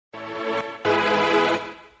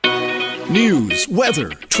News,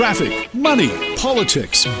 weather, traffic, money,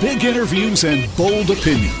 politics, big interviews, and bold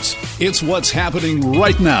opinions. It's what's happening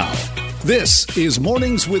right now. This is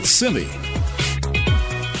Mornings with Simi.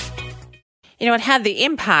 You know, it had the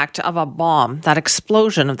impact of a bomb, that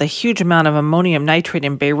explosion of the huge amount of ammonium nitrate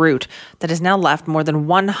in Beirut that has now left more than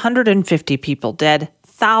 150 people dead,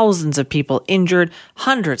 thousands of people injured,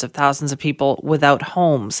 hundreds of thousands of people without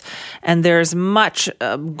homes. And there's much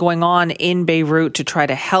going on in Beirut to try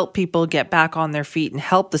to help people get back on their feet and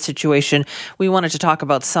help the situation. We wanted to talk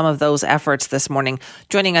about some of those efforts this morning.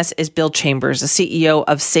 Joining us is Bill Chambers, the CEO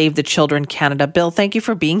of Save the Children Canada. Bill, thank you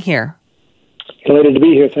for being here. Delighted to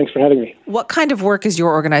be here. Thanks for having me. What kind of work is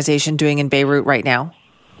your organization doing in Beirut right now?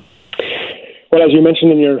 Well, as you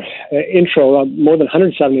mentioned in your intro, more than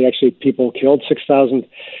 170 actually people killed, 6,000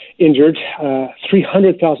 injured,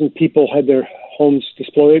 300,000 people had their homes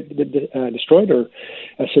destroyed or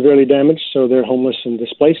severely damaged, so they're homeless and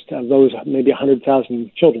displaced. Of those, maybe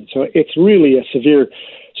 100,000 children. So it's really a severe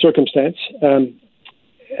circumstance.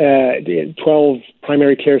 12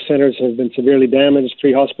 primary care centers have been severely damaged,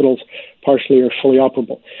 3 hospitals partially or fully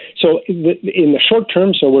operable. So in the short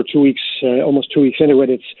term, so we're 2 weeks, almost 2 weeks into it,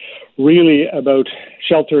 it's really about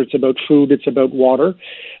shelter, it's about food, it's about water.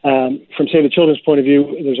 From Save the Children's point of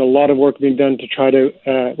view, there's a lot of work being done to try to,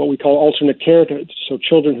 what we call alternate care, so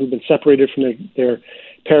children who've been separated from their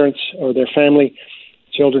parents or their family,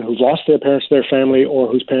 children who've lost their parents, their family, or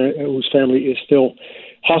whose family is still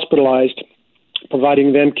hospitalized,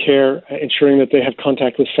 providing them care, ensuring that they have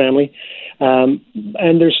contact with family.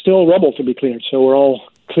 And there's still rubble to be cleared. So we're all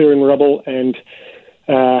clearing rubble and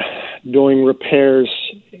doing repairs.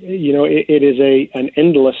 You know, it is an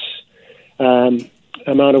endless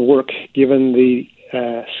amount of work given the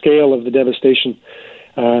scale of the devastation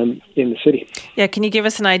in the city. Yeah, can you give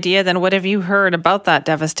us an idea then? What have you heard about that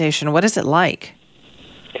devastation? What is it like?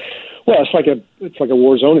 Well, it's like a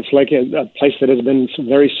war zone. It's like a place that has been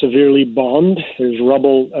very severely bombed. There's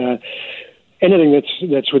rubble. Anything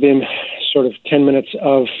that's within sort of 10 minutes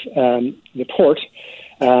of the port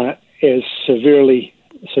is severely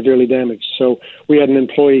damaged. So we had an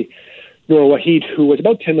employee, Noor Wahid, who was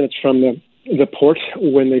about 10 minutes from the port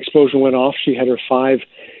when the explosion went off. She had her 5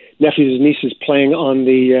 nephews and nieces playing on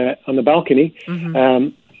the balcony,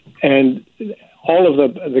 and all of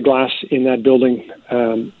the glass in that building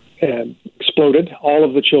exploded. All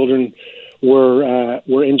of the children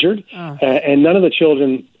were injured, and none of the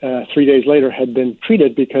children 3 days later had been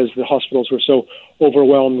treated because the hospitals were so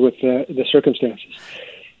overwhelmed with the circumstances.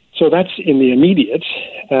 So that's in the immediate.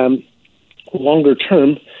 Longer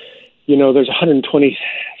term, you know, there's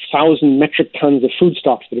 120,000 metric tons of food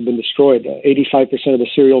stocks that have been destroyed. 85% of the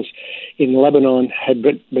cereals in Lebanon had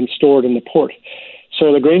been stored in the port.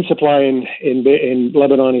 So the grain supply in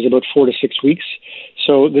Lebanon is about 4 to 6 weeks.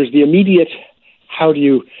 So there's the immediate, how do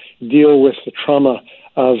you deal with the trauma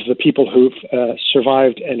of the people who've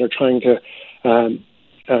survived and are trying to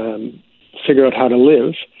figure out how to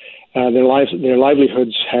live. Their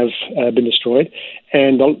livelihoods have been destroyed,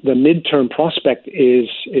 and the midterm prospect is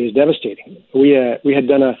devastating. We had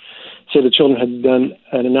done Save the Children had done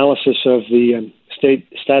an analysis of the state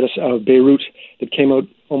status of Beirut that came out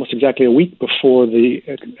almost exactly a week before the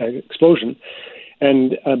explosion.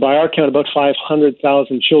 And by our count, about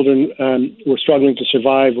 500,000 children were struggling to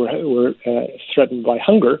survive, were threatened by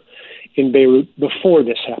hunger in Beirut before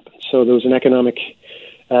this happened. So there was an economic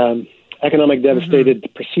devastated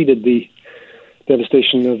preceded the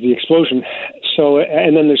devastation of the explosion. So,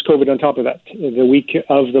 and then there's COVID on top of that. The week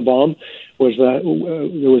of the bomb was there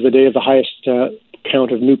was the day of the highest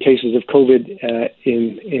count of new cases of COVID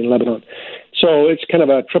in Lebanon. So it's kind of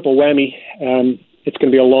a triple whammy. It's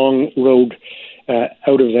going to be a long road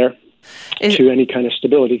out of there to any kind of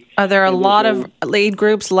stability. Are there a lot of aid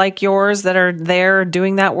groups like yours that are there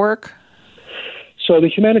doing that work? So the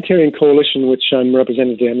Humanitarian Coalition, which I'm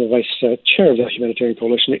representative, I'm the vice chair of the Humanitarian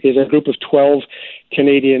Coalition, is a group of 12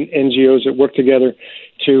 Canadian NGOs that work together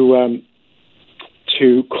to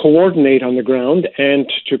coordinate on the ground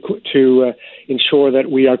and to ensure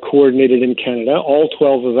that we are coordinated in Canada. All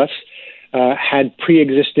 12 of us had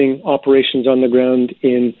pre-existing operations on the ground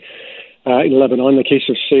in Lebanon. In the case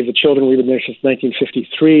of Save the Children, we've been there since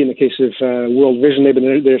 1953. In the case of World Vision, they've been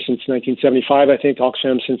there since 1975, I think.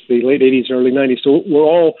 Oxfam since the late 80s, early 90s. So we're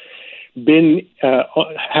all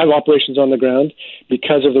have operations on the ground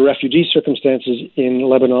because of the refugee circumstances in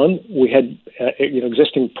Lebanon. We had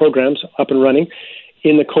existing programs up and running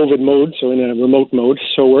in the COVID mode, so in a remote mode.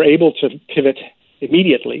 So we're able to pivot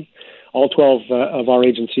immediately, all 12 of our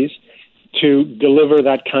agencies, to deliver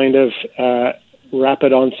that kind of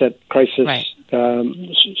rapid onset crisis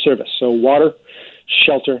service. So water,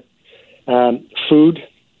 shelter, food,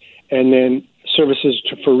 and then services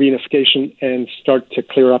for reunification, and start to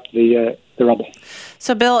clear up the rubble.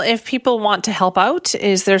 So, Bill, if people want to help out,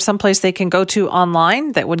 is there some place they can go to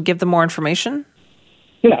online that would give them more information?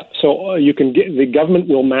 Yeah, so you can get, the government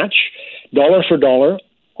will match dollar for dollar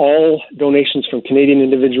all donations from Canadian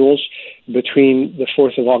individuals between the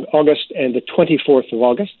 4th of August and the 24th of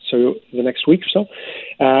August, so the next week or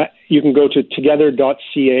so. You can go to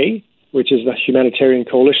together.ca, which is the Humanitarian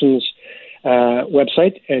Coalition's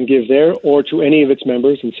website, and give there, or to any of its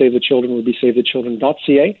members, and Save the Children would be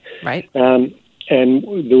savethechildren.ca. Right. And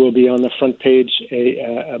there will be on the front page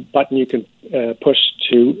a button you can push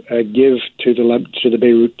to give to the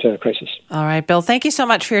Beirut crisis. All right, Bill, thank you so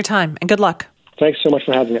much for your time, and good luck. Thanks so much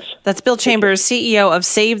for having us. That's Bill Chambers, CEO of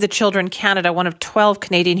Save the Children Canada, one of 12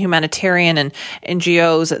 Canadian humanitarian and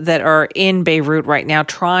NGOs that are in Beirut right now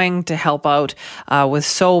trying to help out with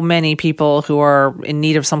so many people who are in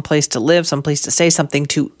need of some place to live, some place to stay, something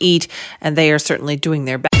to eat, and they are certainly doing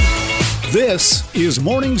their best. This is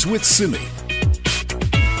Mornings with Simi.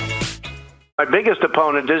 My biggest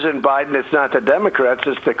opponent isn't Biden, it's not the Democrats,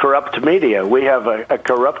 it's the corrupt media. We have a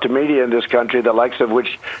corrupt media in this country, the likes of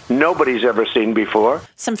which nobody's ever seen before.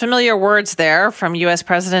 Some familiar words there from U.S.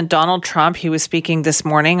 President Donald Trump. He was speaking this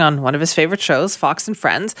morning on one of his favorite shows, Fox and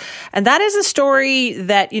Friends. And that is a story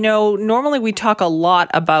that, normally we talk a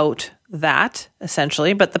lot about that,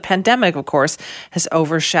 essentially. But the pandemic, of course, has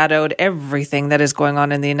overshadowed everything that is going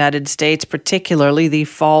on in the United States, particularly the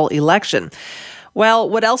fall election. Well,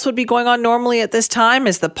 what else would be going on normally at this time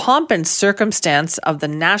is the pomp and circumstance of the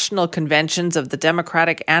national conventions of the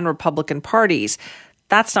Democratic and Republican parties.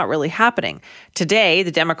 That's not really happening. Today,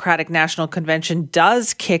 the Democratic National Convention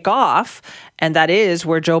does kick off, and that is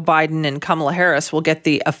where Joe Biden and Kamala Harris will get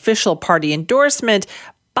the official party endorsement,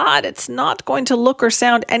 but it's not going to look or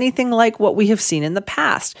sound anything like what we have seen in the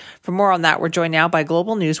past. For more on that, we're joined now by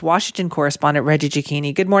Global News Washington correspondent Reggie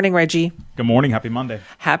Cicchini. Good morning, Reggie. Good morning. Happy Monday.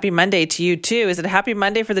 Happy Monday to you, too. Is it a happy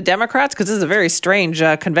Monday for the Democrats? Because this is a very strange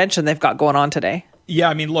convention they've got going on today. Yeah,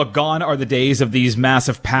 I mean, look, gone are the days of these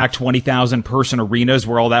massive packed 20,000 person arenas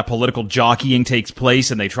where all that political jockeying takes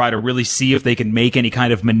place and they try to really see if they can make any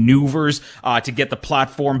kind of maneuvers to get the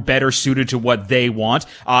platform better suited to what they want.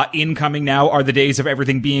 Incoming now are the days of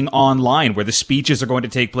everything being online, where the speeches are going to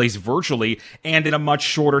take place virtually and in a much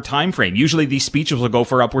shorter time frame. Usually these speeches will go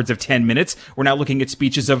for upwards of 10 minutes. We're now looking at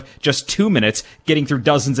speeches of just 2 minutes, getting through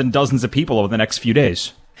dozens and dozens of people over the next few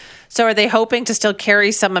days. So are they hoping to still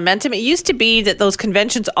carry some momentum? It used to be that those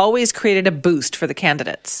conventions always created a boost for the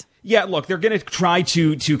candidates. Yeah, look, they're going to try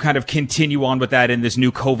to kind of continue on with that in this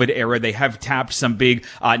new COVID era. They have tapped some big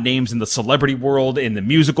names in the celebrity world, in the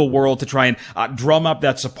musical world, to try and drum up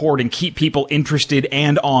that support and keep people interested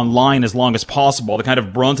and online as long as possible. The kind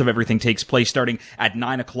of brunt of everything takes place starting at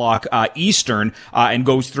 9 o'clock Eastern and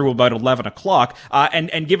goes through about 11 o'clock.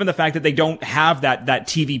 And given the fact that they don't have that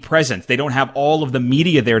TV presence, they don't have all of the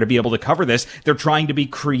media there to be able to cover this, they're trying to be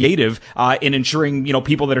creative in ensuring,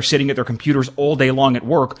 people that are sitting at their computers all day long at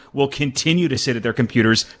work will continue to sit at their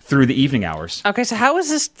computers through the evening hours. Okay, so how is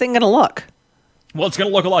this thing going to look? Well, it's going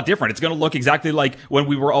to look a lot different. It's going to look exactly like when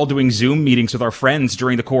we were all doing Zoom meetings with our friends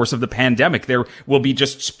during the course of the pandemic. There will be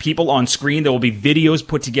just people on screen. There will be videos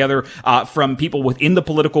put together from people within the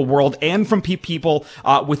political world and from people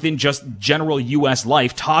within just general U.S.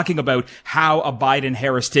 life talking about how a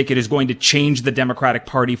Biden-Harris ticket is going to change the Democratic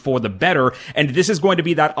Party for the better. And this is going to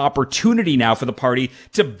be that opportunity now for the party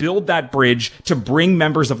to build that bridge, to bring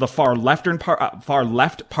members of the far left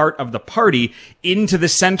part of the party into the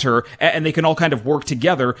center, and they can all kind of work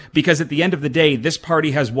together, because at the end of the day, this party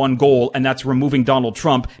has one goal, and that's removing Donald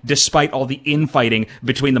Trump, despite all the infighting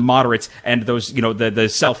between the moderates and those, the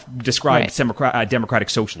self-described democratic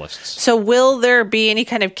socialists. So will there be any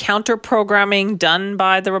kind of counter-programming done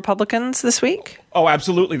by the Republicans this week? Oh,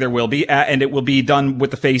 absolutely there will be, and it will be done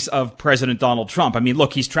with the face of President Donald Trump. I mean,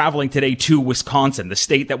 look, he's traveling today to Wisconsin, the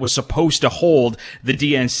state that was supposed to hold the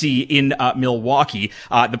DNC in Milwaukee.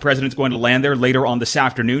 The president's going to land there later on this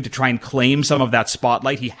afternoon to try and claim some of that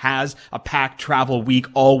spotlight. He has a packed travel week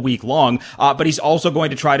all week long, but he's also going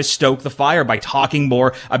to try to stoke the fire by talking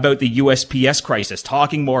more about the USPS crisis,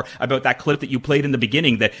 talking more about that clip that you played in the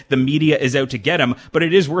beginning, that the media is out to get him. But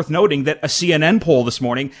it is worth noting that a CNN poll this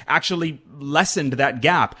morning actually lessened that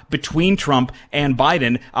gap between Trump and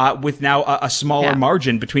Biden with now a smaller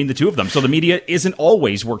margin between the two of them. So the media isn't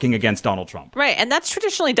always working against Donald Trump. Right. And that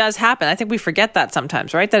traditionally does happen. I think we forget that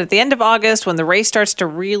sometimes, right? That at the end of August, when the race starts to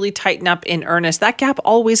really tighten up in earnest, that gap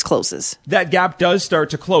always closes. That gap does start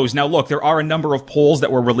to close. Now, look, there are a number of polls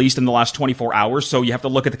that were released in the last 24 hours, so you have to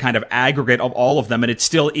look at the kind of aggregate of all of them, and it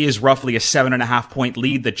still is roughly a 7.5-point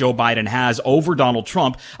lead that Joe Biden has over Donald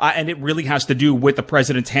Trump, and it really has to do with the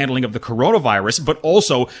president's handling of the coronavirus, but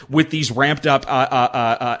also with these ramped up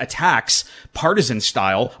attacks, partisan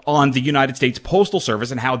style, on the United States Postal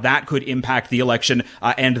Service and how that could impact the election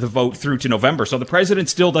and the vote through to November. So the president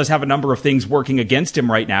still does have a number of things working against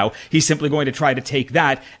him right now. He's simply going to try to take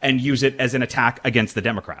that and use it as an attack against the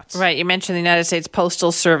Democrats. Right. You mentioned the United States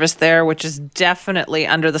Postal Service there, which is definitely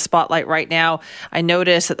under the spotlight right now. I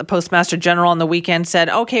noticed that the Postmaster General on the weekend said,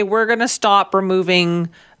 okay, we're going to stop removing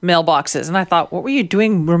mailboxes. And I thought, what were you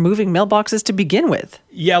doing removing mailboxes to begin with?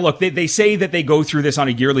 Yeah, look, they say that they go through this on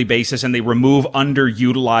a yearly basis and they remove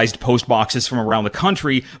underutilized post boxes from around the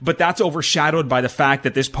country, but that's overshadowed by the fact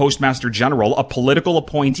that this Postmaster General, a political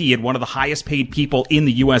appointee and one of the highest paid people in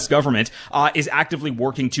the U.S. government, is actively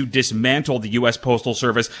working to dismantle the U.S. Postal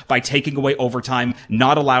Service by taking away overtime,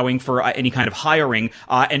 not allowing for any kind of hiring,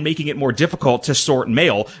 and making it more difficult to sort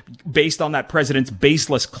mail based on that president's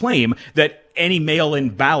baseless claim that any mail-in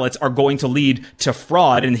ballots are going to lead to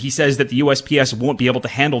fraud. And he says that the USPS won't be able to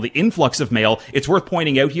handle the influx of mail. It's worth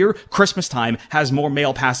pointing out here, Christmas time has more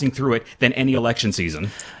mail passing through it than any election season.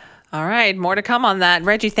 All right. More to come on that.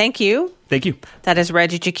 Reggie, thank you. Thank you. That is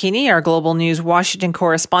Reggie Cecchini, our Global News Washington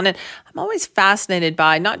correspondent. I'm always fascinated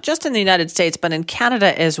by, not just in the United States, but in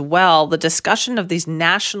Canada as well, the discussion of these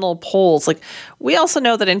national polls. Like, we also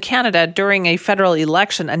know that in Canada, during a federal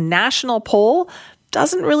election, a national poll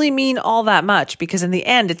doesn't really mean all that much, because in the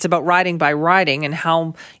end, it's about riding by riding and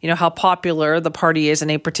how popular the party is in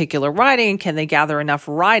a particular riding. Can they gather enough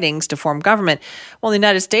ridings to form government? Well, in the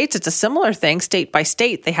United States, it's a similar thing. State by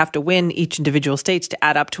state, they have to win each individual states to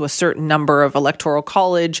add up to a certain number of electoral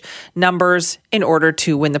college numbers in order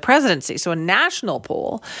to win the presidency. So a national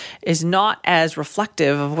poll is not as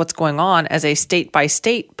reflective of what's going on as a state by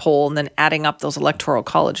state poll and then adding up those electoral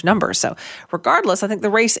college numbers. So regardless, I think the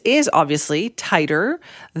race is obviously tighter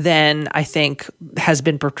than I think has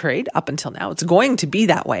been portrayed up until now. It's going to be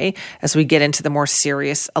that way as we get into the more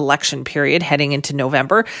serious election period heading into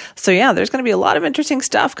November. So yeah, there's going to be a lot of interesting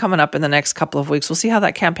stuff coming up in the next couple of weeks. We'll see how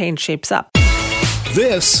that campaign shapes up.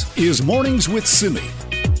 This is Mornings with Simi.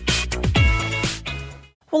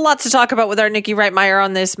 Well, lots to talk about with our Nikki Reitmeyer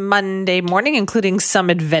on this Monday morning, including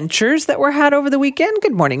some adventures that were had over the weekend.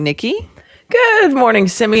 Good morning, Nikki. Good morning,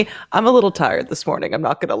 Simi. I'm a little tired this morning. I'm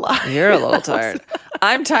not going to lie. You're a little tired.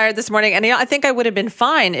 I'm tired this morning. And I think I would have been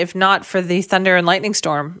fine if not for the thunder and lightning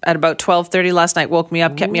storm at about 12:30 last night. Woke me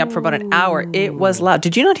up, kept me up for about an hour. It was loud.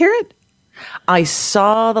 Did you not hear it? I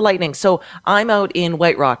saw the lightning. So I'm out in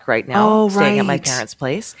White Rock right now, staying at my parents'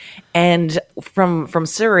 place. And from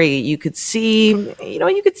Surrey, you could see,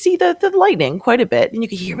 the lightning quite a bit, and you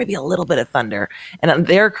could hear maybe a little bit of thunder. And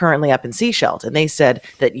they're currently up in Sechelt, and they said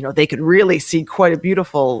that, they could really see quite a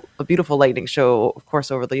beautiful lightning show, of course,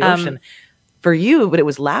 over the ocean. For you, but it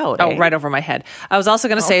was loud. Oh, right over my head. I was also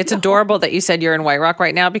going to say it's adorable that you said you're in White Rock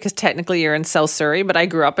right now, because technically you're in South Surrey, but I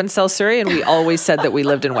grew up in South Surrey and we always said that we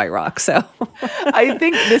lived in White Rock. So I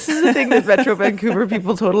think this is the thing that Metro Vancouver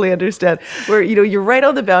people totally understand, where, you're right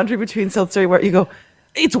on the boundary between South Surrey, where you go,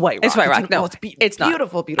 it's White Rock. It's White Rock. No, it's not.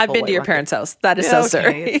 Beautiful. I've been to your parents' house. That is South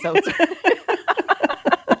Surrey. It's South Surrey.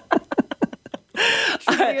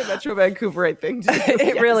 In Metro Vancouver, I think.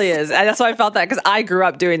 It really is. And that's why I felt that, because I grew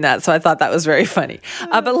up doing that. So I thought that was very funny.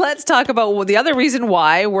 But let's talk about the other reason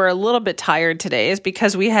why we're a little bit tired today is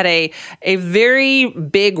because we had a very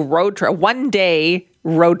big road trip, 1 day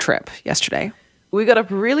road trip yesterday. We got up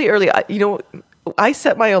really early. I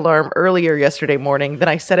set my alarm earlier yesterday morning than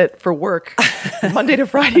I set it for work, Monday to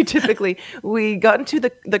Friday. Typically, we got into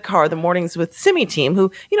the car the mornings with Simi team,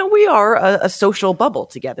 who, we are a social bubble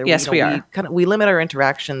together. Yes, we are. We limit our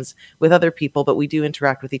interactions with other people, but we do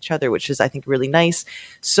interact with each other, which is, I think, really nice.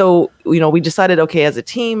 So, we decided, okay, as a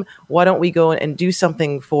team, why don't we go and do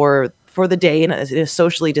something for the day in a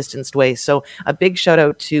socially distanced way. So a big shout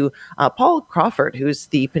out to Paul Crawford, who's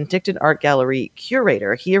the Penticton Art Gallery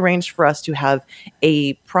curator. He arranged for us to have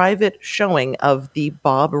a private showing of the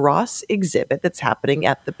Bob Ross exhibit that's happening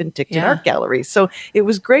at the Penticton Art Gallery. So it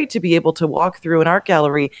was great to be able to walk through an art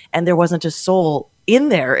gallery and there wasn't a soul in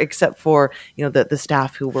there except for, the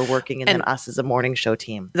staff who were working and then us as a morning show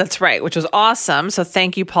team. That's right, which was awesome. So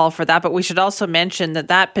thank you, Paul, for that. But we should also mention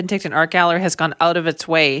that Penticton Art Gallery has gone out of its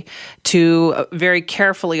way to very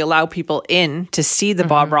carefully allow people in to see the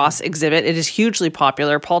Bob Ross exhibit. It is hugely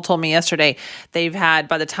popular. Paul told me yesterday they've had,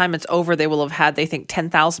 by the time it's over, they will have had, they think,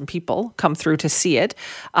 10,000 people come through to see it.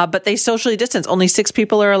 But they socially distance. Only 6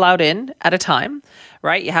 people are allowed in at a time.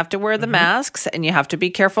 Right? You have to wear the masks and you have to be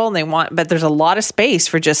careful, but there's a lot of space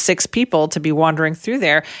for just 6 people to be wandering through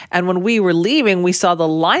there. And when we were leaving, we saw the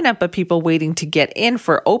lineup of people waiting to get in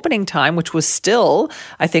for opening time, which was still,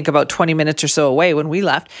 I think, about 20 minutes or so away when we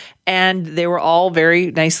left. And they were all very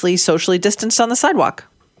nicely socially distanced on the sidewalk.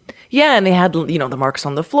 Yeah, and they had, the marks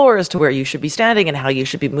on the floor as to where you should be standing and how you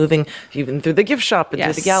should be moving, even through the gift shop and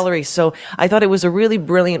through the gallery. So I thought it was a really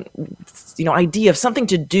brilliant, idea of something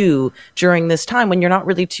to do during this time when you're not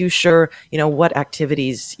really too sure, what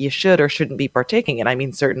activities you should or shouldn't be partaking in. I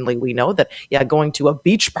mean, certainly we know that, going to a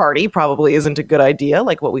beach party probably isn't a good idea,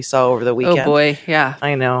 like what we saw over the weekend. Oh boy, yeah.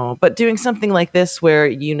 I know. But doing something like this where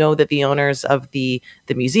that the owners of the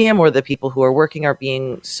museum or the people who are working are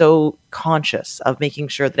being so conscious of making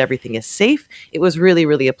sure that everything is safe. It was really,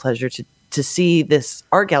 really a pleasure to see this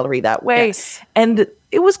art gallery that way. Yes. And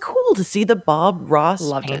it was cool to see the Bob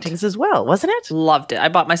Ross paintings as well, wasn't it? Loved it. I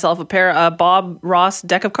bought myself a pair of Bob Ross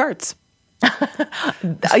deck of cards.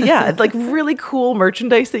 Yeah, like really cool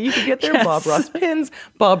merchandise that you could get there. Yes. Bob Ross pins,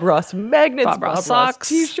 Bob Ross magnets, Bob Ross socks,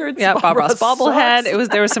 t-shirts, Bob Ross bobblehead.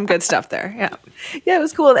 There was some good stuff there. Yeah. Yeah, it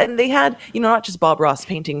was cool. And they had, not just Bob Ross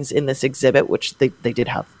paintings in this exhibit, which they did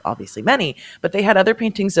have obviously many, but they had other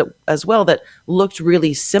paintings as well that looked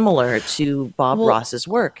really similar to Bob Ross's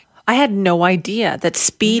work. I had no idea that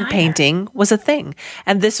speed painting was a thing.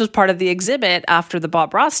 And this was part of the exhibit after the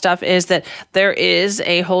Bob Ross stuff, is that there is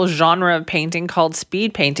a whole genre of painting called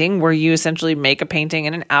speed painting, where you essentially make a painting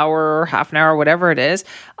in an hour or half an hour, whatever it is.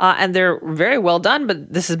 And they're very well done,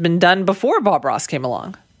 but this has been done before Bob Ross came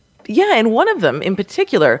along. Yeah, and one of them in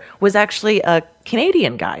particular was actually a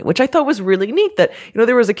Canadian guy, which I thought was really neat that,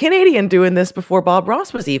 there was a Canadian doing this before Bob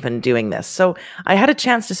Ross was even doing this. So I had a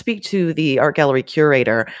chance to speak to the art gallery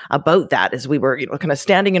curator about that as we were, kind of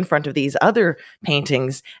standing in front of these other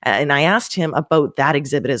paintings. And I asked him about that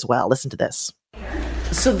exhibit as well. Listen to this.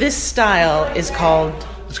 So this style is called...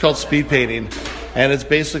 It's called speed painting. And it's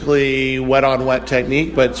basically wet on wet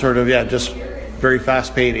technique, but sort of, just very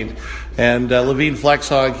fast painting. And Levine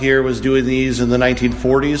Flexhog here was doing these in the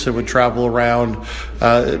 1940s and would travel around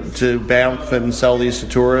to Banff and sell these to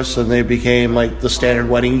tourists, and they became like the standard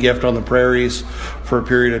wedding gift on the prairies for a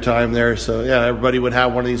period of time there. So everybody would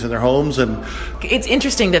have one of these in their homes. And it's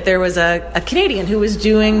interesting that there was a Canadian who was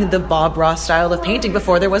doing the Bob Ross style of painting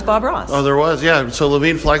before there was Bob Ross. Oh, there was, yeah. So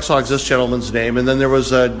Levine Flexhog's this gentleman's name, and then there was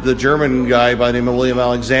the German guy by the name of William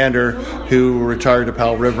Alexander, who retired to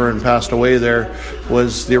Powell River and passed away there,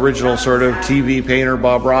 was the original sort of TV painter,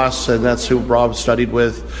 Bob Ross, and that's who Rob studied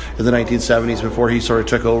with in the 1970s before he sort of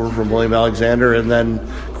took over from William Alexander and then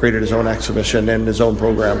created his own exhibition and his own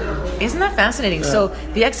program. Isn't that fascinating? So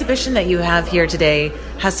the exhibition that you have here today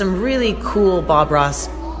has some really cool Bob Ross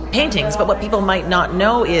paintings, but what people might not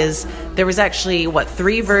know is there was actually,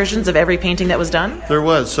 3 versions of every painting that was done? There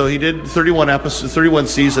was. So he did 31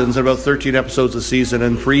 seasons, about 13 episodes a season,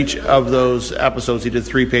 and for each of those episodes he did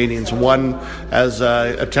 3 paintings. One as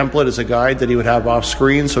a template, as a guide that he would have off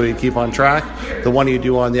screen so he'd keep on track, the one he'd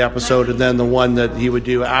do on the episode, and then the one that he would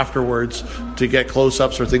do afterwards to get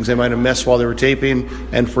close-ups or things they might have missed while they were taping,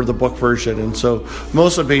 and for the book version. And so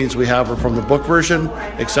most of the paintings we have are from the book version,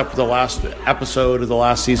 except for the last episode of the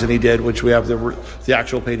last season he did, which we have the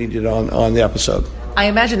actual painting he did on the episode. I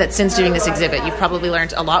imagine that since doing this exhibit, you've probably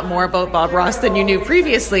learned a lot more about Bob Ross than you knew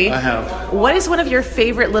previously. I have. What is one of your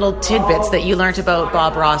favorite little tidbits that you learned about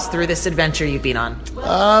Bob Ross through this adventure you've been on?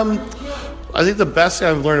 I think the best thing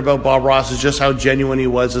I've learned about Bob Ross is just how genuine he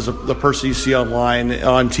was as the person you see online,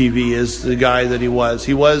 on TV, is the guy that he was.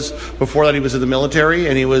 He was, before that, he was in the military,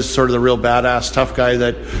 and he was sort of the real badass, tough guy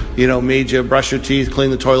that, made you brush your teeth,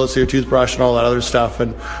 clean the toilets with your toothbrush, and all that other stuff.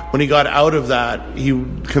 And when he got out of that, he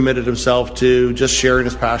committed himself to just sharing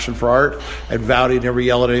his passion for art and vowed he'd never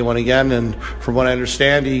yell at anyone again. And from what I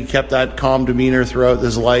understand, he kept that calm demeanor throughout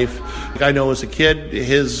his life. I know as a kid,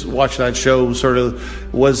 his watching that show sort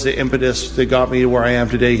of was the impetus that got me to where I am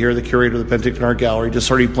today here, the curator of the Penticton Art Gallery. Just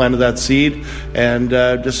sort of planted that seed and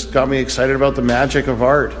just got me excited about the magic of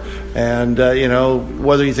art. And,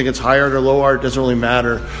 whether you think it's high art or low art doesn't really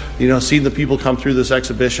matter. Seeing the people come through this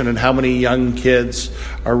exhibition and how many young kids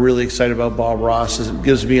are really excited about Bob Ross, it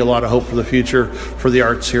gives me a lot of hope for the future for the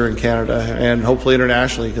arts here in Canada and hopefully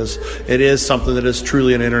internationally, because it is something that is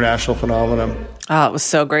truly an international phenomenon. Oh, it was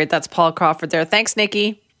so great. That's Paul Crawford there. Thanks,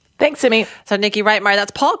 Nikki. Thanks, Simi. So Nikki Reitmeyer,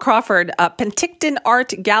 that's Paul Crawford. Penticton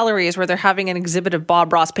Art Gallery is where they're having an exhibit of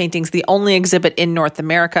Bob Ross paintings, the only exhibit in North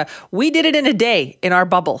America. We did it in a day in our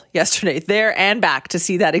bubble yesterday, there and back, to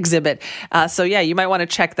see that exhibit. So yeah, you might want to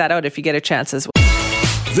check that out if you get a chance as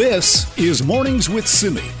well. This is Mornings with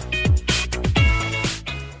Simi.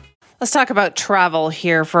 Let's talk about travel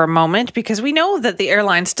here for a moment, because we know that the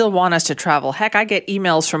airlines still want us to travel. Heck, I get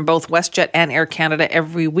emails from both WestJet and Air Canada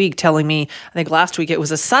every week telling me, I think last week it was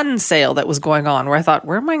a sun sale that was going on, where I thought,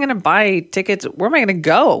 where am I going to buy tickets? Where am I going to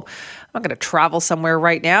go? I'm not going to travel somewhere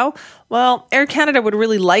right now. Well, Air Canada would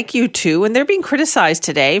really like you to, and they're being criticized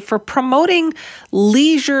today for promoting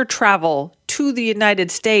leisure travel to the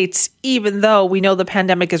United States, even though we know the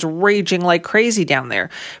pandemic is raging like crazy down there.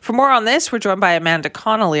 For more on this, we're joined by Amanda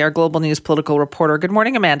Connolly, our Global News political reporter. Good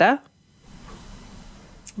morning, Amanda.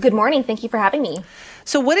 Good morning. Thank you for having me.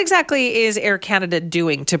 So what exactly is Air Canada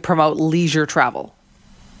doing to promote leisure travel?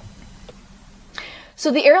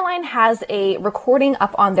 So the airline has a recording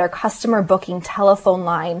up on their customer booking telephone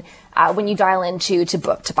line when you dial in to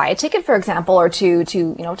book, to buy a ticket, for example, or to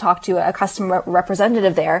talk to a customer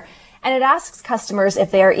representative there. And it asks customers if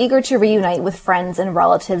they are eager to reunite with friends and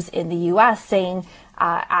relatives in the U.S.,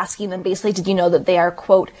 asking them basically, did you know that they are,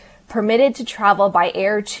 quote, permitted to travel by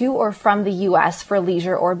air to or from the U.S. for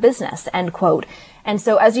leisure or business, end quote. And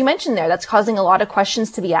so, as you mentioned there, that's causing a lot of questions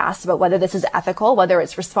to be asked about whether this is ethical, whether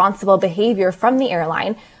it's responsible behavior from the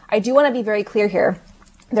airline. I do want to be very clear here.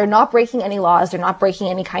 They're not breaking any laws. They're not breaking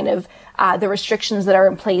any kind of the restrictions that are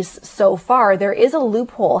in place so far. There is a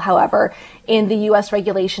loophole, however, in the U.S.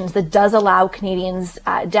 regulations that does allow Canadians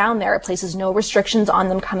down there. It places no restrictions on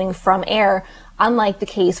them coming from air, unlike the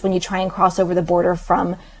case when you try and cross over the border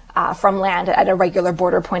from land at a regular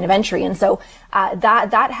border point of entry. And so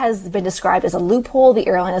that has been described as a loophole. The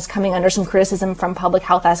airline is coming under some criticism from public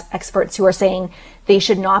health experts who are saying they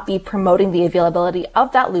should not be promoting the availability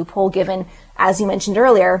of that loophole, given, as you mentioned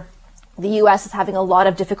earlier, the U.S. is having a lot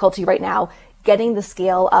of difficulty right now getting the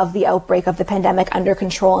scale of the outbreak of the pandemic under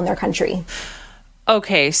control in their country.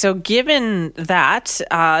 Okay, so given that,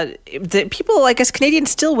 the people like us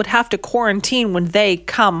Canadians still would have to quarantine when they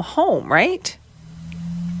come home, right?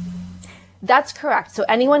 That's correct. So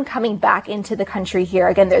anyone coming back into the country here,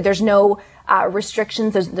 again, there's no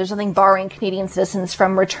restrictions. There's nothing barring Canadian citizens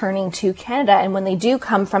from returning to Canada. And when they do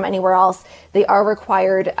come from anywhere else, they are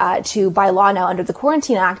required to, by law now under the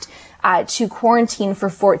Quarantine Act, to quarantine for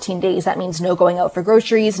 14 days. That means no going out for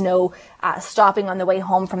groceries, no stopping on the way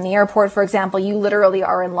home from the airport, for example. You literally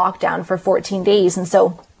are in lockdown for 14 days. And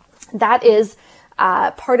so that is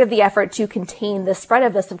part of the effort to contain the spread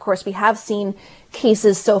of this. Of course, we have seen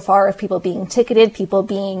cases so far of people being ticketed, people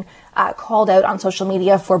being called out on social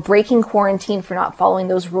media for breaking quarantine, for not following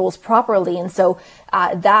those rules properly. And so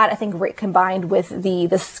that, I think, combined with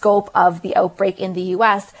the scope of the outbreak in the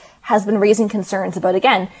U.S., has been raising concerns about,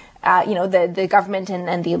 again, the government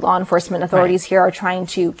and the law enforcement authorities here are trying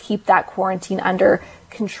to keep that quarantine under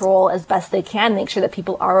control as best they can, make sure that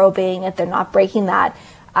people are obeying it, they're not breaking that.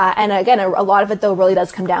 And again, a lot of it, though, really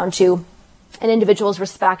does come down to an individual's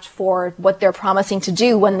respect for what they're promising to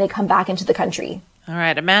do when they come back into the country. All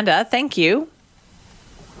right, Amanda, thank you.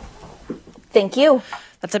 Thank you.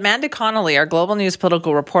 That's Amanda Connolly, our Global News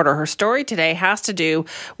political reporter. Her story today has to do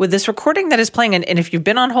with this recording that is playing, and if you've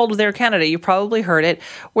been on hold with Air Canada, you've probably heard it,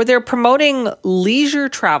 where they're promoting leisure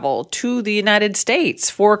travel to the United States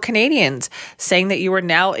for Canadians, saying that you are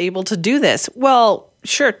now able to do this. Well,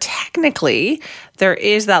 sure, technically, there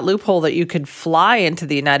is that loophole that you could fly into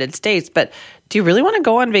the United States, but do you really want to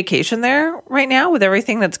go on vacation there right now with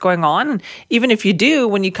everything that's going on? And even if you do,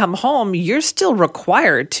 when you come home, you're still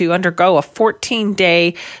required to undergo a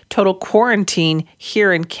 14-day total quarantine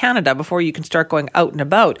here in Canada before you can start going out and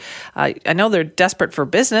about. I know they're desperate for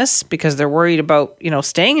business because they're worried about,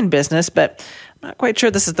 staying in business, but I'm not quite sure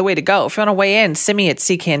this is the way to go. If you want to weigh in, Simi at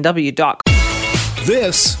cknw.com.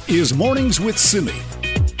 This is Mornings with Simi.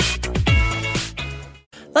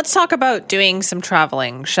 Let's talk about doing some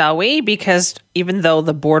traveling, shall we? Because even though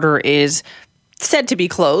the border is said to be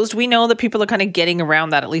closed, we know that people are kind of getting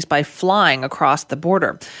around that, at least by flying across the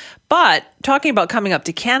border. But talking about coming up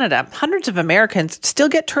to Canada, hundreds of Americans still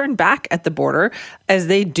get turned back at the border as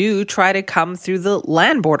they do try to come through the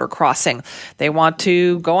land border crossing. They want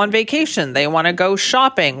to go on vacation. They want to go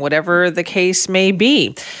shopping, whatever the case may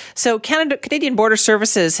be. So Canadian Border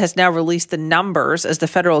Services has now released the numbers as the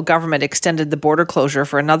federal government extended the border closure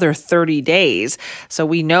for another 30 days. So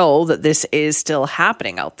we know that this is still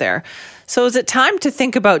happening out there. So is it time to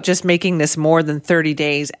think about just making this more than 30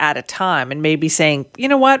 days at a time and maybe saying, you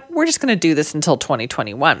know what, we're just going to do this until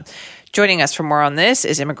 2021? Joining us for more on this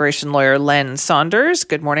is immigration lawyer Len Saunders.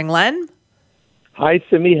 Good morning, Len. Hi,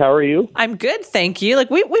 Simi. How are you? I'm good, thank you.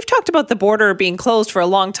 We've talked about the border being closed for a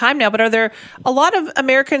long time now, but are there a lot of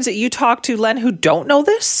Americans that you talk to, Len, who don't know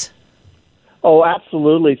this? Oh,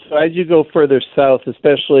 absolutely. So as you go further south,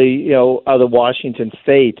 especially, out of Washington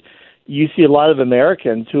State, you see a lot of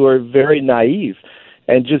Americans who are very naive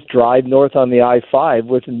and just drive north on the I-5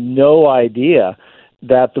 with no idea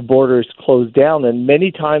that the border is closed down. And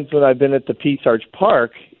many times when I've been at the Peace Arch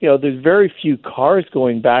Park, there's very few cars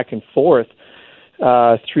going back and forth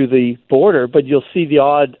through the border, but you'll see the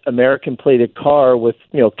odd American-plated car with,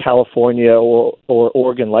 California or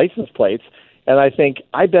Oregon license plates. And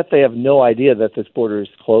I bet they have no idea that this border is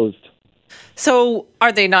closed. So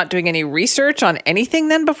are they not doing any research on anything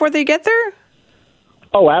then before they get there?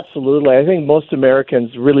 Oh, absolutely. I think most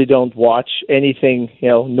Americans really don't watch anything,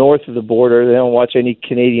 north of the border. They don't watch any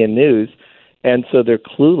Canadian news. And so they're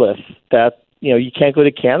clueless that, you can't go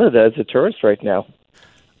to Canada as a tourist right now.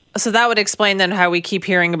 So that would explain then how we keep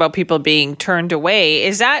hearing about people being turned away.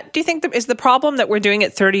 Do you think is the problem that we're doing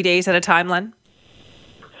it 30 days at a time, Len?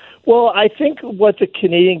 Well, I think what the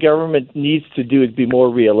Canadian government needs to do is be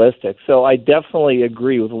more realistic. So I definitely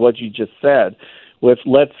agree with what you just said with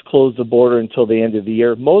let's close the border until the end of the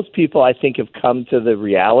year. Most people, I think, have come to the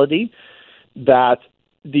reality that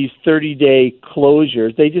these 30-day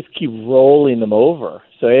closures, they just keep rolling them over.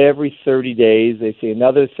 So every 30 days, they say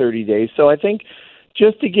another 30 days. So I think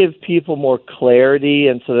just to give people more clarity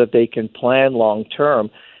and so that they can plan long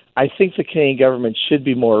term, I think the Canadian government should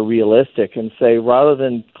be more realistic and say, rather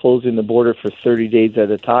than closing the border for 30 days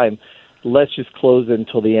at a time, let's just close it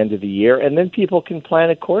until the end of the year, and then people can plan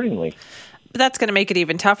accordingly. But that's going to make it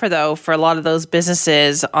even tougher, though, for a lot of those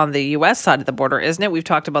businesses on the U.S. side of the border, isn't it? We've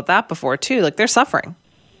talked about that before, too. They're suffering.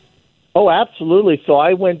 Oh, absolutely. So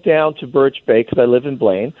I went down to Birch Bay, because I live in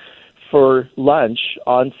Blaine, for lunch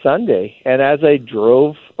on Sunday. And as I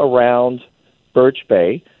drove around Birch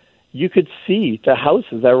Bay, you could see the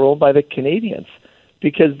houses that were owned by the Canadians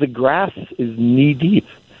because the grass is knee-deep.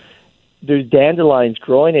 There's dandelions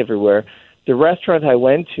growing everywhere. The restaurant I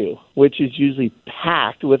went to, which is usually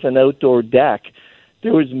packed with an outdoor deck,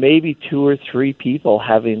 there was maybe 2 or 3 people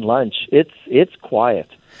having lunch. It's quiet.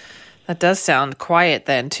 That does sound quiet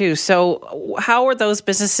then, too. So how are those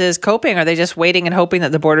businesses coping? Are they just waiting and hoping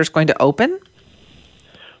that the border's going to open?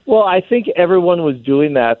 Well, I think everyone was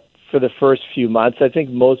doing that for the first few months. I think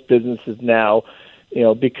most businesses now,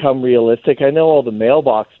 become realistic. I know all the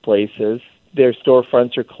mailbox places, their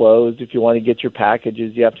storefronts are closed. If you want to get your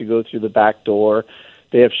packages, you have to go through the back door.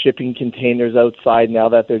 They have shipping containers outside now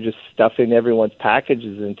that they're just stuffing everyone's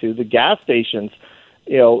packages into. The gas stations,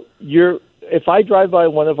 if I drive by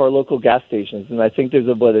one of our local gas stations, and I think there's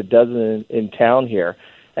about a dozen in town here,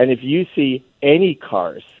 and if you see any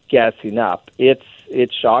cars gassing up, it's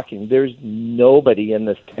shocking. There's nobody in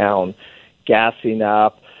this town gassing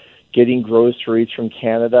up, getting groceries from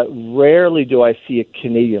Canada. Rarely do I see a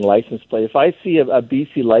Canadian license plate. If I see a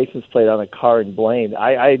BC license plate on a car in Blaine,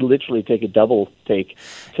 I literally take a double take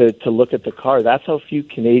to look at the car. That's how few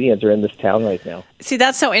Canadians are in this town right now. See,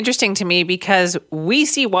 that's so interesting to me because we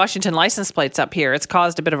see Washington license plates up here. It's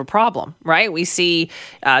caused a bit of a problem, right? We see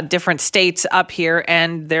different states up here,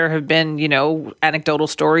 and there have been, anecdotal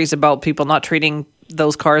stories about people not treating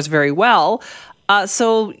those cars very well.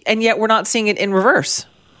 And yet we're not seeing it in reverse.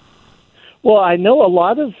 Well, I know a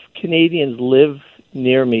lot of Canadians live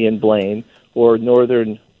near me in Blaine or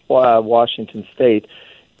northern Washington State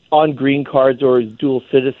on green cards or as dual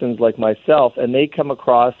citizens like myself, and they come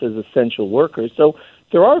across as essential workers. So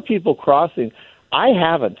there are people crossing. I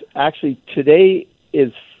haven't. Actually, today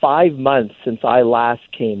is 5 months since I last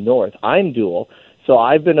came north. I'm dual, so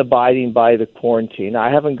I've been abiding by the quarantine. I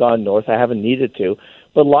haven't gone north. I haven't needed to.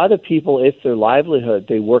 But a lot of people, it's their livelihood.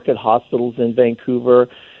 They work at hospitals in Vancouver.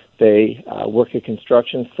 They work at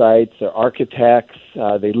construction sites. They're architects.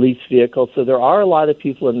 They lease vehicles. So there are a lot of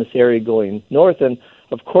people in this area going north. And,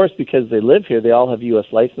 of course, because they live here, they all have U.S.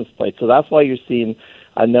 license plates. So that's why you're seeing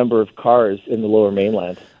a number of cars in the Lower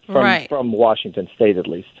Mainland. from Washington State, at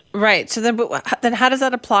least. Right. So then how does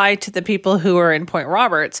that apply to the people who are in Point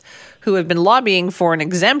Roberts who have been lobbying for an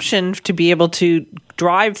exemption to be able to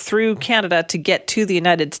drive through Canada to get to the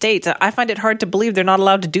United States? I find it hard to believe they're not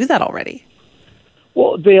allowed to do that already.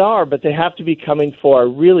 Well, they are, but they have to be coming for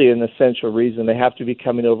really an essential reason. They have to be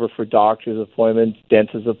coming over for doctor's appointments,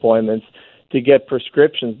 dentist appointments, to get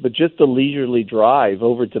prescriptions. But just a leisurely drive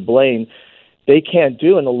over to Blaine, they can't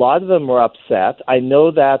do, and a lot of them are upset. I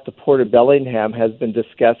know that the Port of Bellingham has been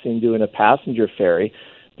discussing doing a passenger ferry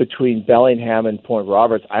between Bellingham and Point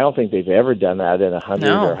Roberts. I don't think they've ever done that in 100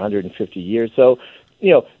 or 150 years. So,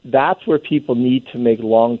 that's where people need to make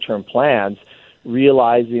long-term plans,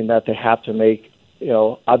 realizing that they have to make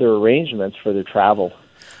other arrangements for their travel.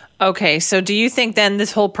 Okay, so do you think then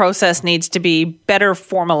this whole process needs to be better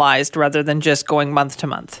formalized rather than just going month to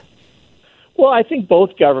month? Well, I think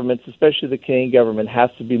both governments, especially the Canadian government,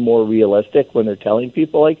 has to be more realistic when they're telling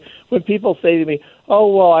people. Like when people say to me,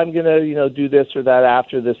 "Oh, well, I'm going to, do this or that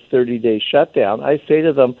after this 30-day shutdown," I say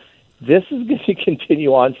to them, this is going to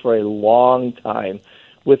continue on for a long time.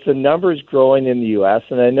 With the numbers growing in the U.S.,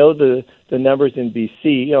 and I know the numbers in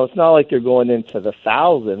B.C., it's not like they're going into the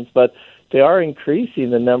thousands, but they are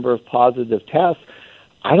increasing the number of positive tests.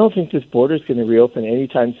 I don't think this border is going to reopen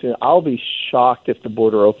anytime soon. I'll be shocked if the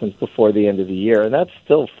border opens before the end of the year, and that's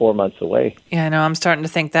still 4 months away. Yeah, I know. I'm starting to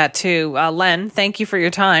think that too. Len, thank you for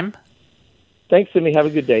your time. Thanks, Simi. Have a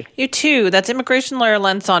good day. You too. That's immigration lawyer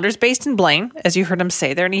Len Saunders, based in Blaine, as you heard him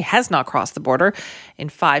say there, and he has not crossed the border in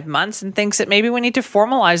 5 months and thinks that maybe we need to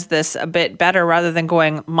formalize this a bit better rather than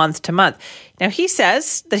going month to month. Now, he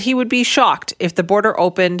says that he would be shocked if the border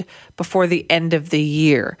opened before the end of the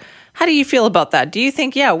year. How do you feel about that? Do you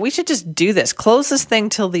think, we should just do this, close this thing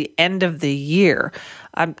till the end of the year?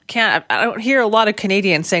 I don't hear a lot of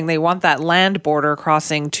Canadians saying they want that land border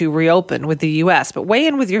crossing to reopen with the U.S., but weigh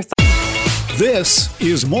in with your thoughts. This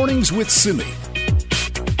is Mornings with Simi.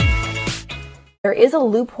 There is a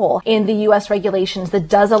loophole in the U.S. regulations that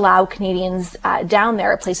does allow Canadians down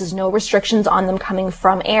there. It places no restrictions on them coming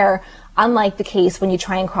from air, unlike the case when you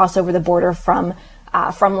try and cross over the border from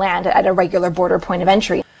land at a regular border point of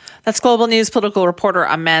entry. That's Global News political reporter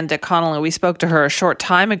Amanda Connolly. We spoke to her a short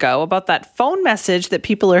time ago about that phone message that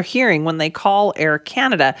people are hearing when they call Air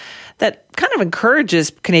Canada that kind of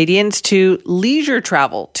encourages Canadians to leisure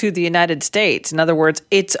travel to the United States. In other words,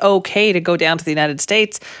 it's okay to go down to the United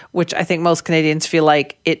States, which I think most Canadians feel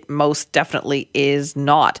like it most definitely is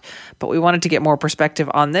not. But we wanted to get more perspective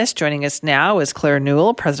on this. Joining us now is Claire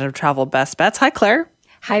Newell, president of Travel Best Bets. Hi, Claire.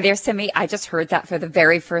 Hi there, Simi. I just heard that for the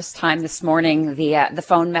very first time this morning, the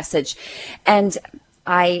phone message. And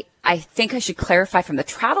I think I should clarify from the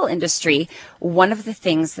travel industry, one of the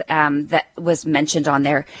things that was mentioned on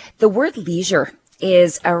there, the word leisure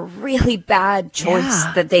is a really bad choice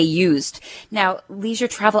that they used. Now, leisure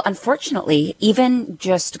travel, unfortunately, even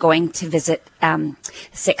just going to visit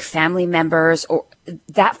sick family members, or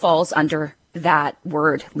that falls under that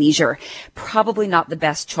word leisure. Probably not the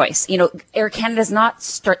best choice. Air Canada's not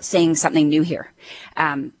start saying something new here.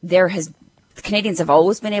 Canadians have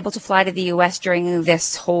always been able to fly to the U.S. during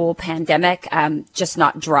this whole pandemic, just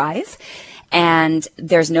not drive. And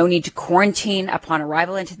there's no need to quarantine upon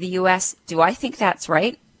arrival into the U.S. Do I think that's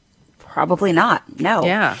right? Probably not. No.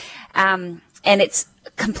 Yeah. And it's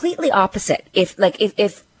completely opposite.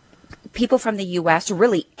 If people from the U.S. or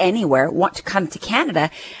really anywhere want to come to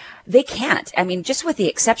Canada, they can't. I mean, just with the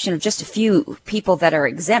exception of just a few people that are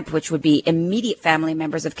exempt, which would be immediate family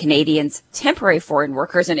members of Canadians, temporary foreign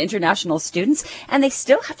workers, and international students, and they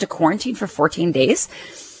still have to quarantine for 14 days.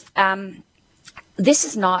 This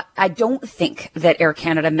is not, I don't think that Air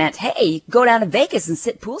Canada meant, hey, go down to Vegas and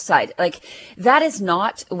sit poolside. That is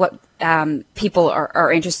not what people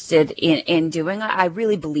are interested in doing. I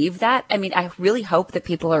really believe that. I mean, I really hope that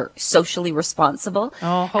people are socially responsible.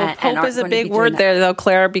 Oh, hope is a big word there, though,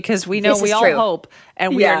 Claire, because we know we all hope,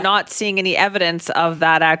 and we are not seeing any evidence of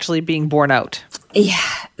that actually being borne out. Yeah.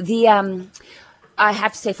 I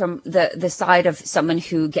have to say, from the side of someone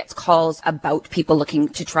who gets calls about people looking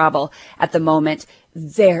to travel at the moment,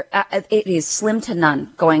 it is slim to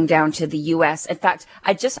none going down to the U.S. In fact,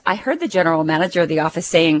 I heard the general manager of the office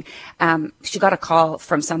saying, she got a call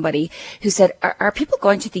from somebody who said, are people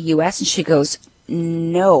going to the U.S.? And she goes,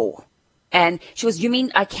 no. And she goes, you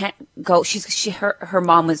mean I can't go? Her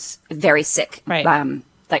mom was very sick, right.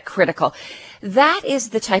 Critical. That is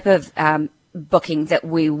the type of booking that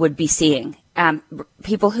we would be seeing.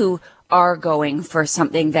 People who are going for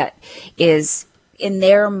something that is in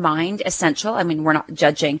their mind essential. I mean, we're not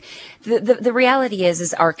judging. The reality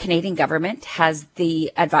is our Canadian government has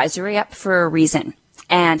the advisory up for a reason.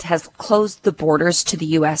 and has closed the borders to the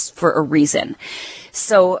U.S. for a reason.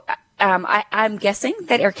 So I'm guessing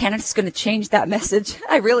that Air Canada is going to change that message.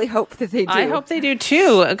 I really hope that they do. I hope they do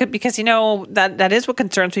too, because that is what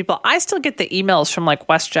concerns people. I still get the emails from like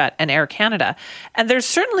WestJet and Air Canada, and there's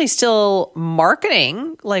certainly still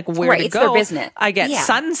marketing like where to it's go. Their business. I get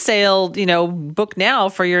sun sail, book now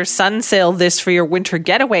for your sun sail, this for your winter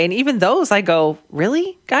getaway, and even those I go,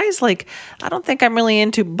 really, guys? Like, I don't think I'm really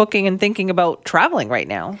into booking and thinking about traveling right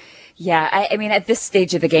now. Yeah, I mean, at this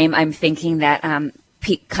stage of the game, I'm thinking that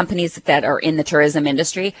companies that are in the tourism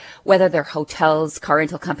industry, whether they're hotels, car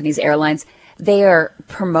rental companies, airlines, they are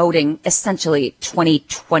promoting essentially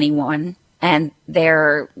 2021, and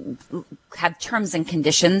they're have terms and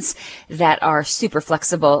conditions that are super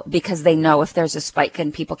flexible because they know if there's a spike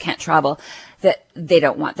and people can't travel, that they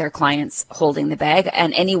don't want their clients holding the bag,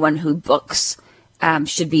 and anyone who books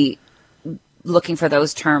should be looking for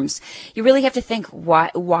those terms. You really have to think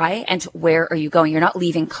why and where are you going? You're not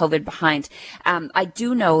leaving COVID behind. I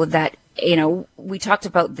do know that, we talked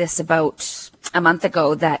about this about a month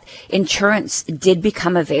ago, that insurance did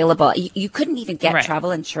become available. You couldn't even get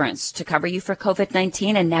travel insurance to cover you for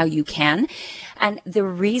COVID-19, and now you can. And the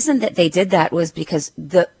reason that they did that was because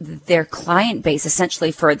their client base,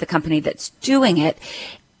 essentially for the company that's doing it,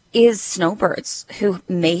 is snowbirds who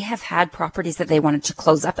may have had properties that they wanted to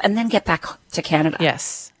close up and then get back to Canada.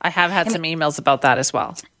 Yes, I have had some emails about that as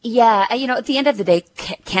well. Yeah, at the end of the day,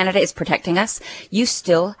 Canada is protecting us. You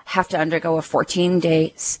still have to undergo a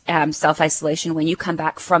 14-day self-isolation when you come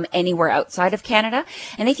back from anywhere outside of Canada.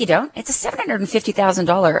 And if you don't, it's a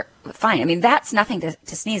 $750,000 fine. I mean, that's nothing to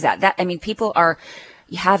sneeze at. People are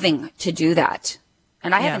having to do that.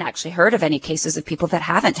 And I haven't actually heard of any cases of people that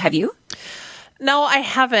haven't. Have you? No, I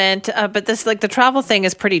haven't. But this, the travel thing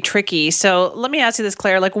is pretty tricky. So let me ask you this,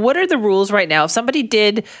 Claire. What are the rules right now? If somebody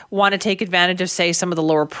did want to take advantage of, say, some of the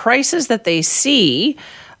lower prices that they see,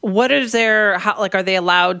 what is are they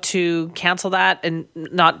allowed to cancel that and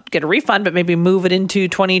not get a refund, but maybe move it into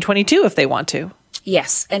 2022 if they want to?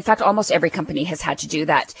 Yes. In fact, almost every company has had to do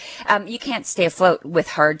that. You can't stay afloat with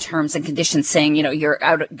hard terms and conditions saying, you're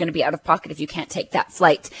going to be out of pocket if you can't take that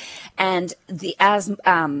flight. And as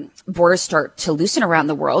borders start to loosen around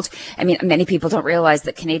the world, many people don't realize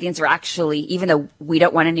that Canadians are actually, even though we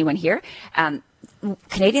don't want anyone here,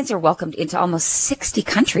 Canadians are welcomed into almost 60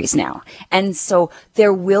 countries now. And so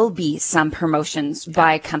there will be some promotions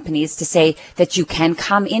by companies to say that you can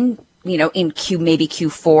come in, in maybe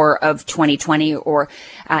Q4 of 2020 or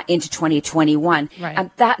into 2021. Right.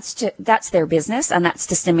 That's their business, and that's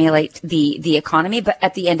to stimulate the economy. But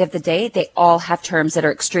at the end of the day, they all have terms that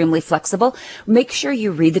are extremely flexible. Make sure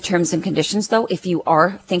you read the terms and conditions, though, if you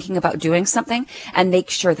are thinking about doing something, and make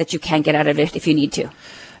sure that you can get out of it if you need to.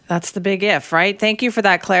 That's the big if, right? Thank you for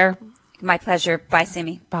that, Claire. My pleasure. Bye,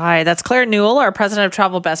 Simi. Bye. That's Claire Newell, our president of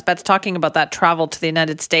Travel Best Bets, talking about that travel to the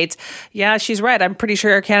United States. Yeah, she's right. I'm pretty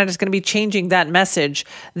sure Air Canada is going to be changing that message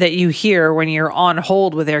that you hear when you're on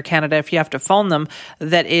hold with Air Canada, if you have to phone them,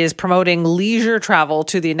 that is promoting leisure travel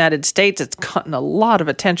to the United States. It's gotten a lot of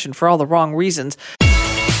attention for all the wrong reasons.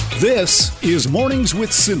 This is Mornings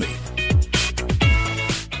with Simi.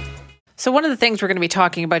 So one of the things we're going to be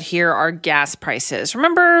talking about here are gas prices.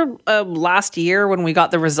 Remember last year when we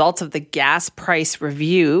got the results of the gas price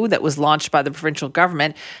review that was launched by the provincial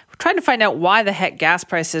government? We're trying to find out why the heck gas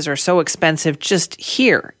prices are so expensive just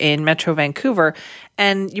here in Metro Vancouver.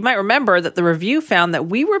 And you might remember that the review found that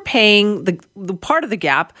we were paying, the part of the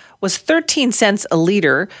gap was 13 cents a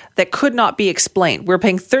litre that could not be explained. We were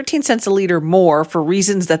paying 13 cents a litre more for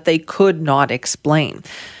reasons that they could not explain.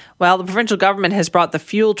 Well, the provincial government has brought the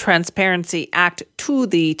Fuel Transparency Act to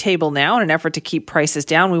the table now in an effort to keep prices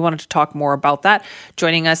down. We wanted to talk more about that.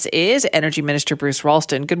 Joining us is Energy Minister Bruce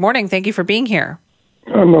Ralston. Good morning. Thank you for being here.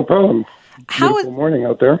 No problem. Beautiful morning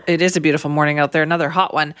out there. It is a beautiful morning out there. Another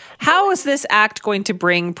hot one. How is this act going to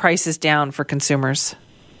bring prices down for consumers?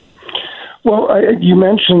 Well, you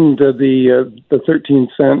mentioned the 13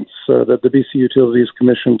 cents that the BC Utilities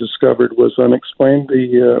Commission discovered was unexplained.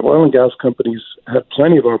 The oil and gas companies had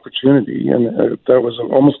plenty of opportunity, and that was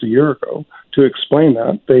almost a year ago, to explain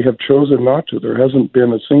that. They have chosen not to. There hasn't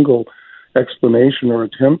been a single explanation or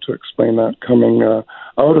attempt to explain that coming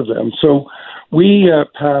out of them. So we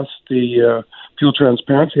passed the Fuel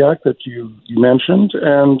Transparency Act that you mentioned,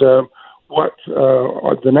 and what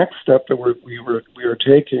the next step that we are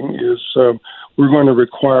taking is we're going to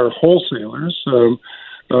require wholesalers,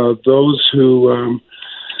 those who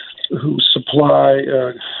supply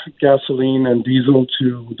gasoline and diesel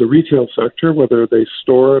to the retail sector, whether they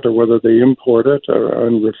store it or whether they import it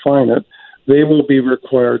and refine it, they will be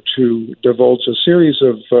required to divulge a series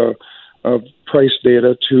of price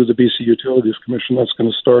data to the BC Utilities Commission. That's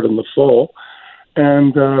going to start in the fall.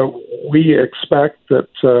 And we expect that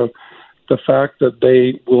the fact that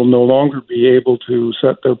they will no longer be able to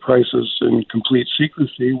set their prices in complete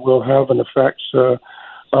secrecy will have an effect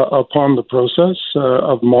upon the process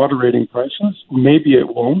of moderating prices. Maybe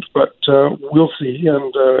it won't, but we'll see.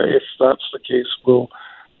 And if that's the case, we'll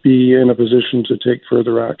be in a position to take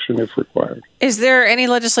further action if required. Is there any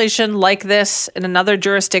legislation like this in another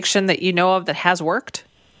jurisdiction that you know of that has worked?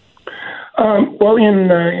 Well,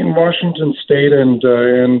 in Washington State and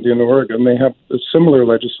in Oregon, they have a similar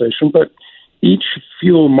legislation, but each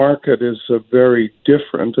fuel market is very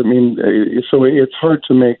different. I mean, so it's hard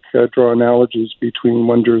to draw analogies between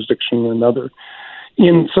one jurisdiction and another.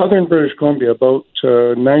 In southern British Columbia, about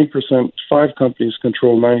 90%, 5 companies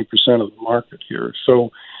control 90% of the market here.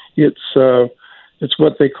 So it's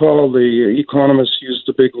what they call, the economists use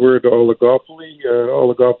the big word oligopoly.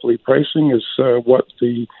 Oligopoly pricing is what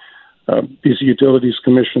the BC Utilities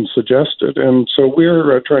Commission suggested. And so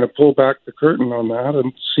we're trying to pull back the curtain on that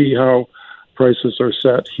and see how prices are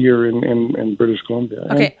set here in British Columbia.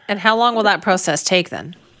 Okay, and how long will that process take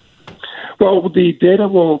then? Well, the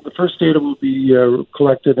first data will be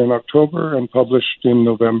collected in October and published in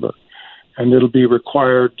November. And it'll be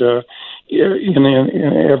required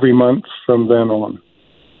in every month from then on.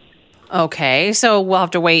 Okay, so we'll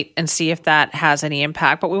have to wait and see if that has any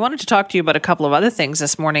impact. But we wanted to talk to you about a couple of other things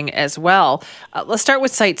this morning as well. Let's start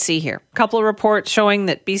with Site C here. A couple of reports showing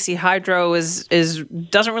that BC Hydro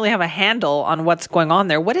doesn't really have a handle on what's going on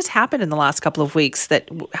there. What has happened in the last couple of weeks?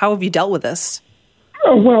 How have you dealt with this?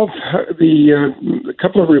 Well, a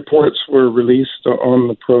couple of reports were released on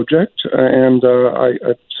the project, and I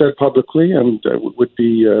said publicly, and would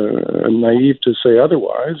be naive to say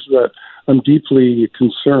otherwise, that I'm deeply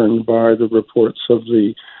concerned by the reports of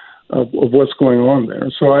what's going on there.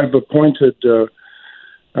 So I've appointed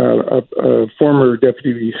a former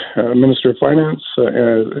Deputy Minister of Finance,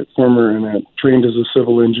 former and trained as a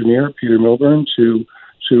civil engineer, Peter Milburn, to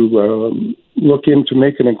look into,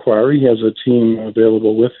 make an inquiry. He has a team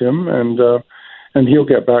available with him, and he'll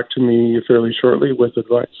get back to me fairly shortly with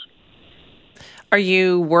advice. Are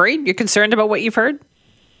you worried? You're concerned about what you've heard?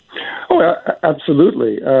 Oh,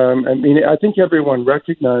 absolutely. I mean, I think everyone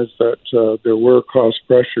recognized that there were cost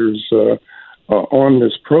pressures on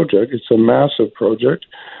this project. It's a massive project.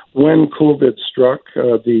 When COVID struck,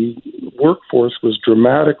 the workforce was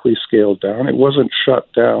dramatically scaled down. It wasn't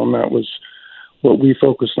shut down. That was what we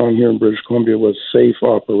focused on here in British Columbia, was safe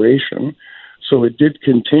operation. So it did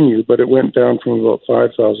continue, but it went down from about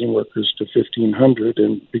 5,000 workers to 1,500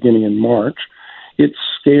 beginning in March. It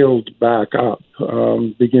scaled back up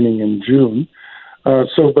beginning in June.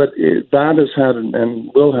 That has had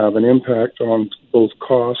and will have an impact on both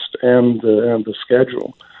cost and the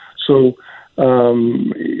schedule. So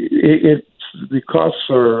the costs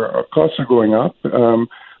are going up,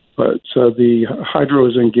 but the Hydro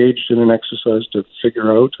is engaged in an exercise to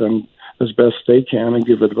figure out, and as best they can, and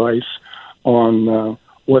give advice on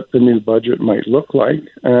what the new budget might look like.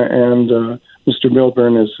 And Mr.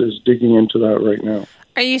 Milburn is digging into that right now.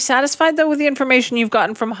 Are you satisfied, though, with the information you've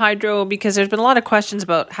gotten from Hydro? Because there's been a lot of questions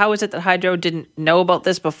about how is it that Hydro didn't know about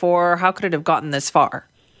this before? How could it have gotten this far?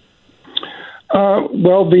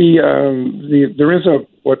 Well, there is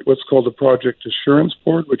what's called a Project Assurance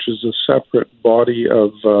Board, which is a separate body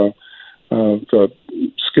of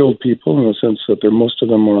skilled people, in the sense that most of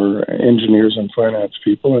them are engineers and finance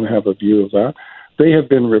people and have a view of that. They have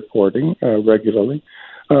been reporting regularly.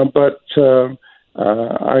 But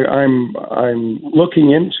I'm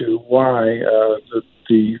looking into why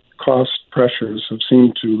the cost pressures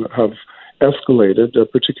seem to have escalated,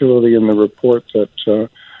 particularly in the report that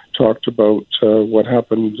talked about what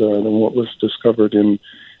happened and what was discovered in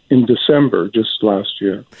December just last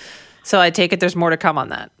year. So I take it there's more to come on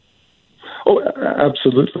that. Oh,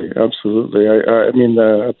 absolutely, absolutely. I mean,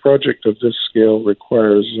 a project of this scale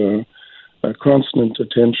requires constant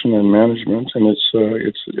attention and management, and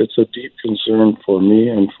it's a deep concern for me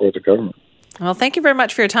and for the government. Well, thank you very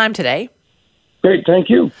much for your time today. Great, thank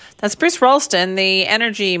you. That's Bruce Ralston, the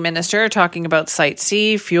Energy Minister, talking about Site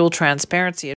C, fuel transparency.